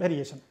that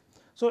variation.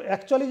 So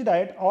actual is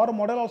died. Our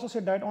model also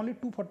say died. Only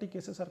 240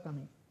 cases are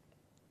coming.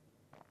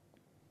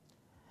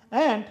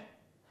 And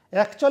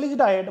actual is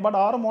died, but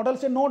our model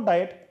say not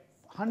died.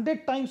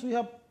 100 times we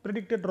have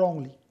predicted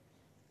wrongly.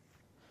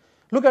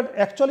 Look at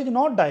actual is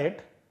not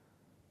died.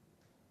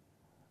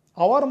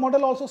 Our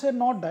model also said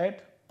not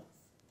died.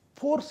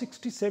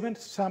 467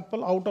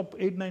 sample out of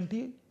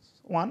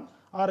 891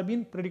 are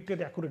being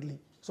predicted accurately.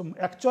 So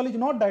actual is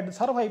not died,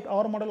 survived,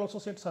 our model also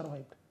said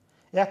survived.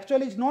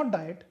 Actual is not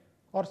died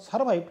or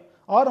survived,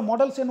 our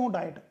model say no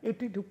died,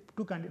 82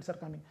 candidates are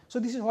coming. So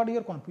this is what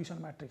your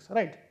confusion matrix,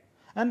 right?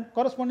 And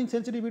corresponding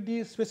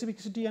sensitivity,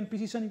 specificity and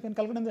precision you can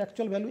calculate, and the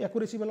actual value,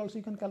 accuracy value also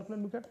you can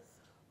calculate. Look at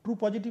true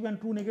positive and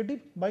true negative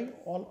by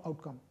all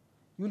outcome.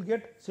 You will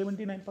get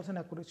 79%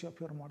 accuracy of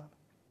your model.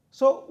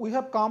 So we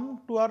have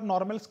come to our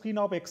normal screen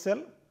of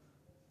Excel.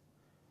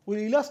 We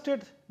will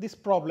illustrate this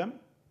problem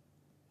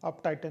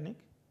of Titanic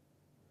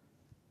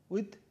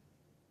with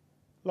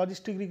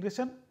logistic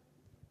regression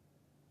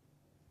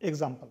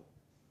example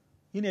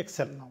in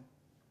Excel now.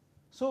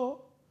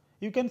 So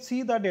you can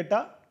see the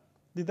data,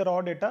 these are raw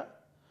data.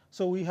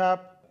 So we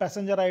have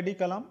passenger ID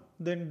column,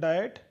 then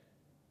diet,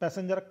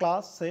 passenger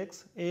class,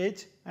 sex,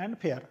 age and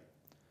fare.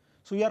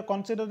 So we are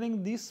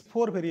considering these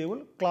 4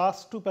 variables,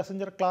 class to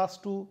passenger class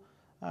to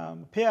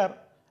fare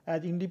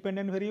as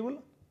independent variable,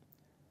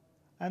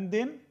 and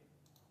then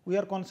we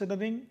are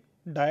considering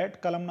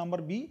diet column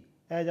number B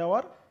as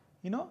our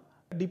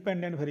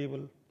dependent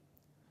variable.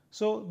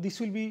 So this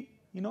will be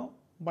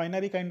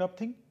binary kind of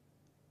thing,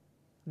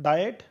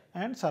 diet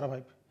and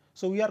survive.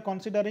 So we are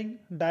considering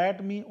diet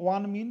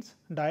 1 means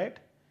diet,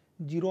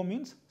 0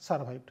 means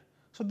survived.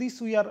 So this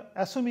we are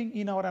assuming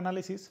in our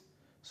analysis.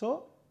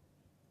 So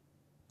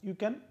you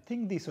can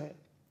think this way.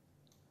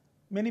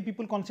 Many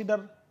people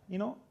consider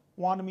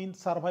 1 means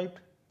survived,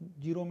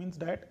 0 means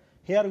died.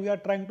 Here we are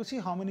trying to see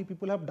how many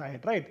people have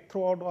died, right,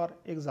 throughout our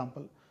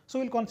example. So,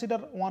 we will consider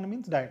 1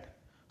 means died.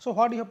 So,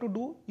 what you have to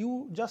do?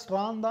 You just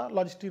run the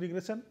logistic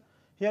regression.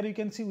 Here you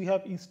can see we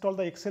have installed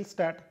the Excel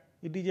stat.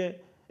 It is a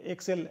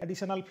Excel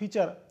additional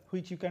feature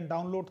which you can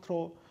download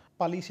through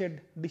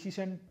Palisade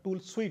decision tool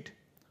suite,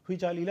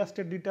 which I will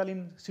illustrate detail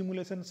in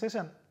simulation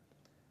session.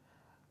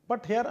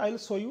 But here I will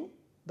show you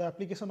the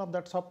application of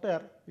that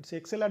software. It's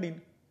Excel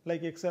add-in,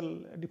 like Excel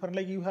different,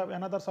 like you have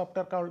another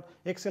software called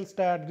Excel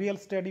stat, real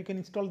stat. You can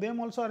install them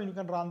also, and you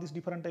can run this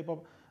different type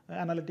of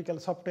analytical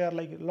software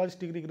like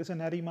logistic regression,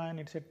 Harryman,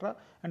 etc.,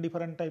 and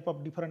different type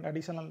of different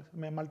additional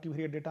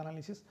multivariate data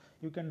analysis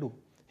you can do.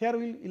 Here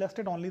we will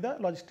illustrate only the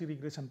logistic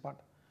regression part.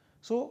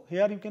 So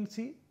here you can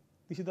see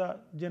this is the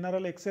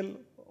general Excel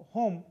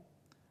home,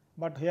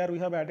 but here we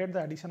have added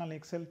the additional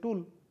Excel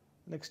tool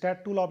like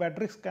stat tool of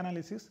at-risk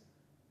analysis.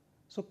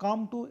 So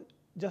come to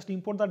just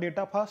import the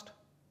data first,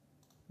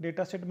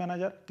 data set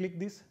manager, click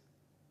this,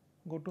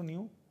 go to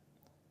new,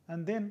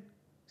 and then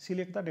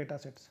select the data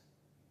sets.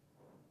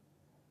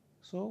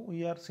 So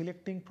we are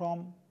selecting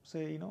from,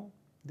 say,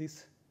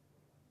 this,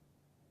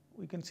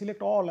 we can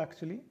select all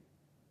actually,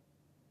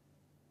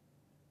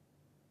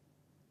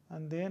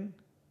 and then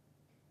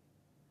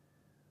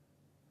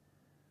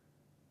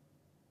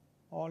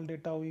all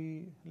data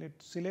we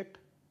let's select,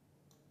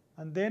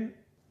 and then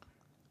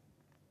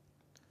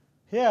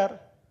here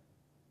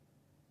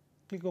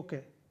click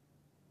OK.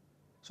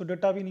 So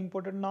data been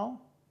imported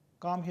now.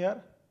 Come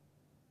here,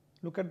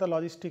 look at the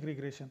logistic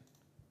regression.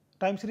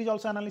 Time series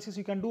also analysis,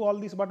 you can do all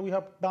this, but we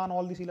have done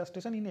all this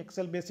illustration in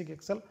Excel, basic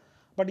Excel,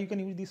 but you can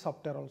use this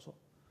software also.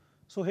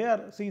 So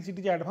here, since it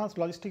is advanced,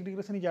 logistic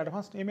regression is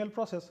advanced ML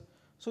process,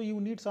 so you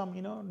need some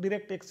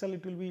direct Excel.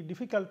 It will be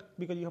difficult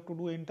because you have to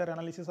do entire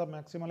analysis of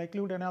maximal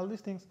likelihood and all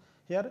these things.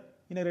 Here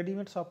in a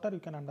ready-made software you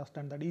can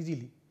understand that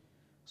easily.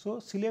 So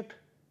select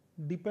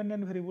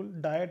dependent variable,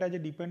 diet as a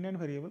dependent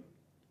variable,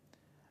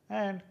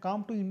 and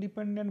come to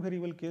independent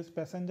variable case,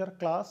 passenger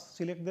class,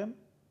 select them,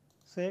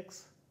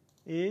 sex,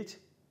 age,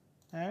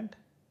 and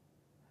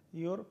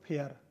your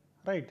fare,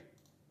 right.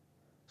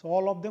 So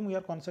all of them we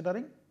are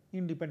considering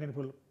independent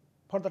variable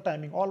for the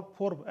timing, all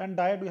 4, and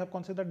diet we have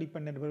considered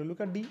dependent variable.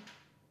 Look at D,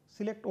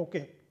 select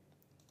OK,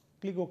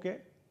 click OK,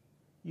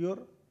 your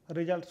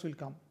results will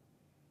come.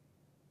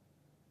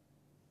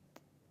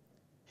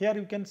 Here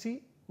you can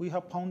see we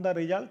have found the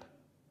result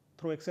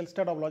through Excel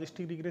stat of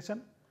logistic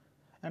regression,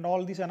 and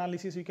all this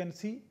analysis you can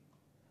see.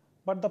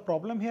 But the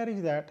problem here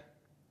is that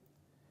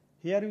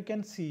here you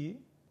can see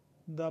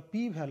the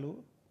p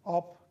value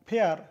of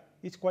fare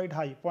is quite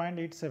high,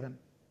 0.87.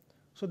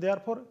 So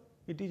therefore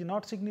it is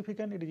not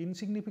significant, it is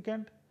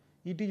insignificant,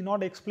 it is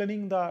not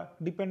explaining the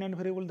dependent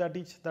variable, that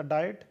is the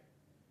diet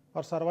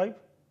or survive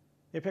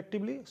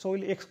effectively. So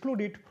we will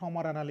exclude it from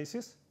our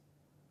analysis,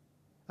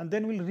 and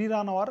then we will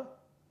rerun our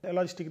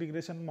logistic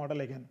regression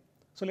model again.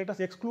 So let us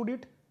exclude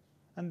it,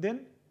 and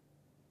then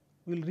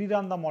we will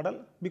rerun the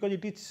model, because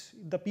it is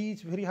the p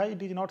is very high,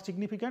 it is not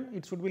significant,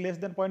 it should be less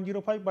than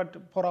 0.05, but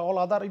for all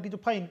other it is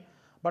fine,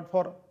 but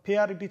for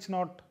fare it is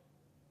not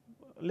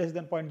less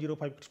than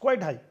 0.05, it is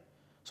quite high.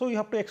 So you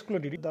have to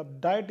exclude it. The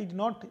diet is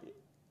not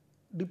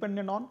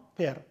dependent on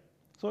fare,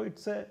 so it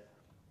is a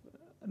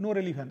no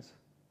relevance.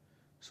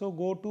 So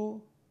go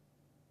to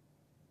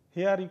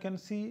here, you can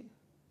see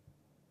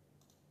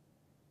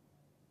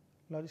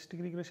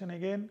logistic regression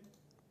again.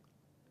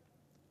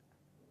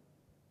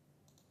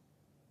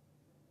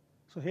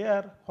 So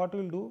here what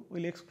we will do,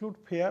 we will exclude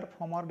fare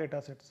from our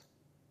data sets,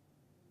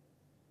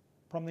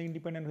 from the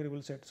independent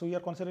variable set. So we are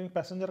considering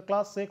passenger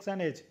class, sex,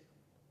 and age,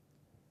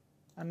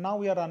 and now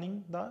we are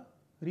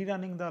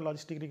rerunning the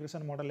logistic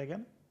regression model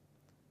again,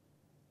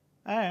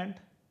 and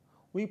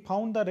we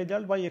found the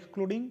result by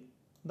excluding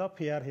the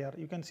fare. Here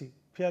you can see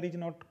fare is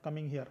not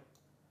coming here,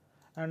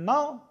 and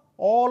now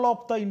all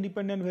of the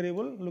independent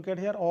variable, look at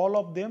here, all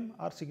of them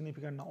are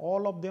significant now,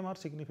 all of them are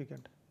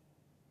significant.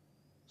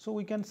 So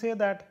we can say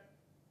that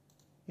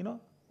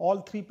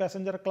all 3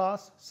 passenger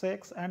class,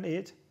 sex, and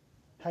age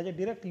has a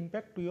direct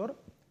impact to your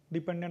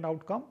dependent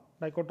outcome,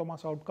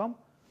 dichotomous outcome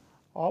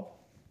of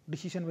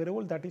decision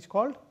variable, that is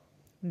called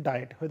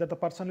diet, whether the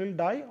person will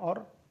die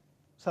or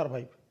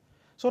survive.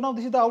 So now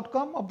this is the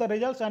outcome of the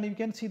results, and you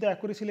can see the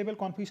accuracy level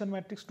confusion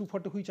matrix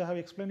 240, which I have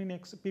explained in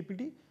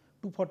PPT,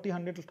 240,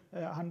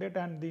 100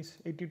 and this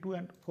 82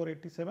 and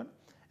 487,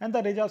 and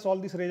the results, all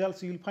these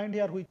results you will find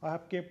here, which I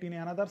have kept in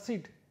another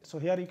sheet. So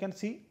here you can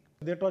see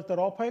that was the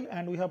raw file,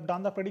 and we have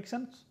done the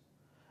predictions,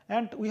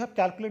 and we have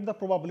calculated the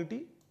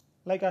probability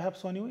like I have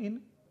shown you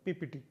in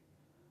PPT.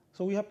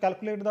 So we have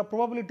calculated the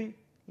probability,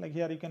 like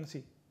here you can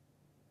see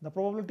the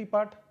probability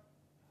part,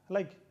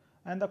 like,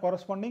 and the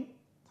corresponding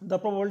the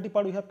probability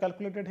part we have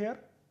calculated here,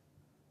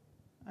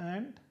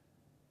 and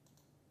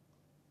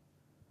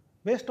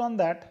based on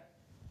that,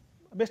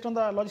 based on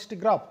the logistic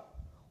graph,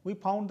 we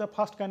found the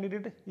first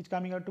candidate is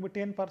coming out to be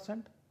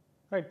 10%,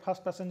 right,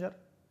 first passenger.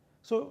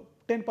 So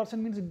 10%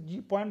 means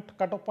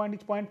cutoff point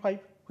is 0.5,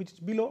 which is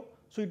below.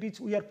 So it is,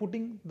 we are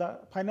putting the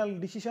final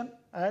decision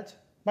as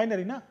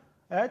binary,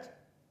 as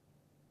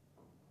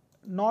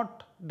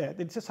not death,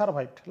 it is a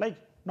survived, like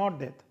not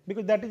death,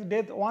 because that is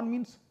death 1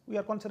 means we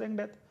are considering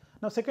death.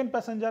 Now, second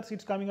passenger it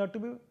is coming out to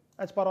be,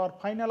 as per our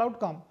final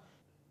outcome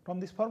from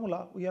this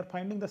formula, we are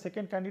finding the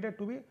second candidate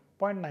to be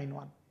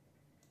 0.91.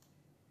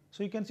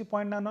 So, you can see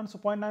 0.91, so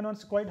 0.91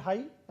 is quite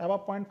high,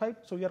 above 0.5,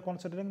 so we are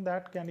considering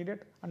that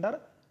candidate under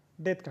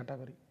death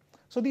category.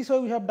 So, this way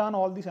we have done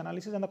all this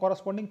analysis, and the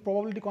corresponding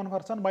probability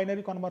conversion,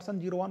 binary conversion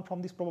 0 1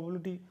 from this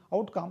probability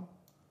outcome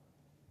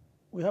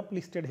we have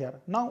listed here.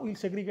 Now, we will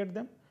segregate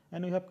them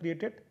and we have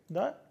created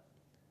the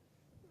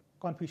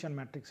confusion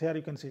matrix. Here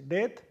you can see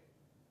death,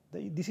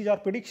 this is our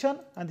prediction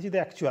and this is the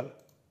actual.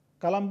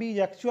 Column B is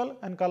actual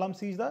and column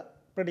C is the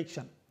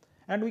prediction.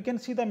 And we can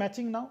see the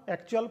matching now,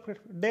 actual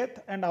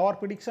death and our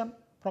prediction.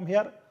 From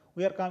here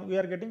we are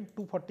getting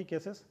 240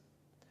 cases,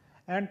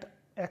 and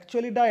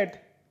actually died,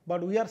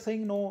 but we are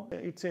saying no,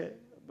 it is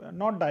a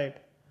not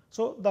died.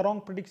 So, the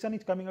wrong prediction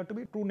is coming out to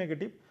be true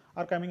negative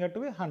are coming out to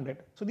be 100.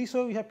 So, this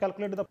way we have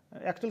calculated the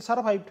actual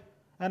survived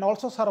and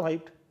also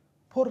survived,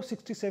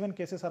 467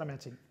 cases are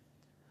matching.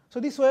 So,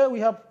 this way we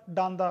have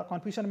done the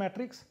confusion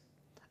matrix,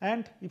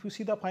 and if you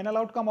see the final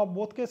outcome of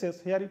both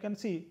cases, here you can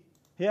see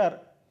here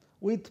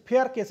with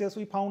fair cases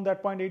we found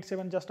that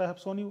 0.87 just I have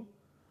shown you,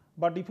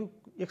 but if you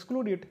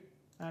exclude it,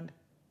 and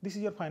this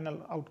is your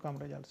final outcome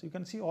results. You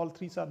can see all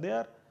three are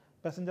there,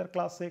 passenger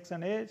class, sex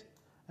and age,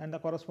 and the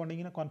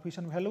corresponding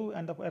confusion value,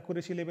 and the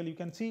accuracy level you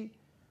can see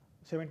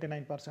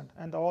 79%,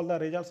 and all the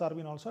results are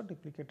being also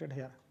duplicated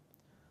here.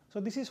 So,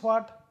 this is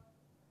what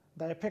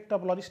the effect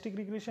of logistic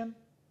regression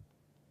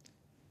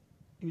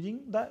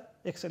using the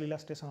Excel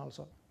illustration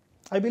also.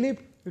 I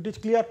believe it is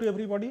clear to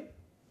everybody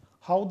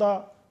how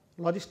the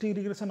logistic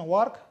regression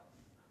work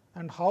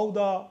and how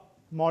the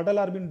model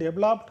are being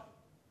developed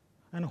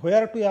and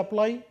where to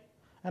apply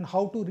and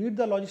how to read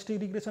the logistic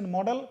regression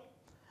model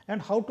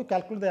and how to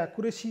calculate the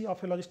accuracy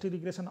of a logistic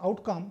regression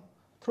outcome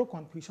through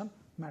confusion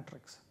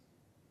matrix.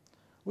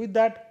 With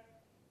that,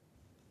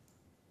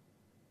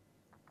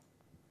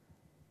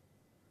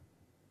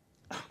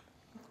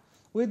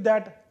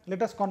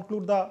 let us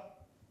conclude the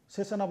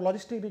session of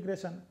logistic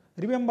regression.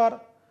 Remember,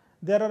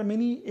 there are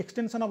many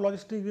extensions of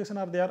logistic regression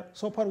are there.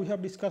 So far we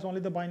have discussed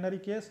only the binary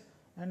case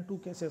and two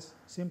cases,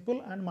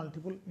 simple and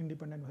multiple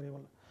independent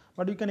variable.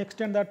 But you can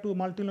extend that to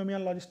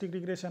multinomial logistic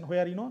regression,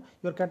 where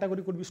your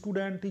category could be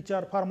student,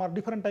 teacher, farmer,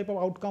 different type of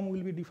outcome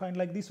will be defined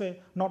like this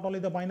way, not only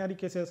the binary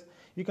cases.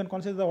 You can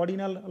consider the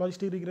ordinal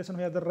logistic regression,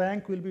 where the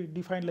rank will be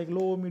defined like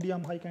low,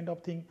 medium, high kind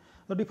of thing.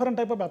 The different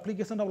type of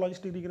application of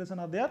logistic regression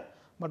are there,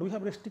 but we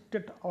have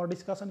restricted our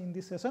discussion in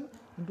this session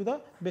into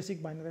the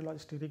basic binary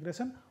logistic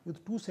regression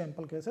with two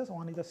sample cases.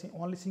 One is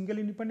only single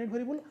independent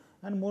variable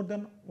and more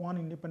than one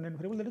independent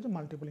variable, that is a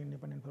multiple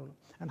independent variable.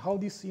 And how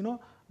this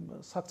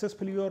success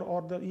failure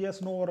or the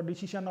yes, no, or a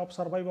decision of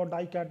survive or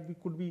die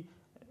could be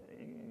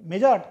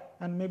measured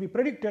and may be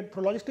predicted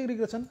through logistic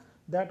regression,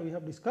 that we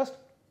have discussed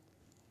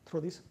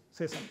through this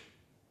session.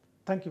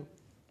 Thank you.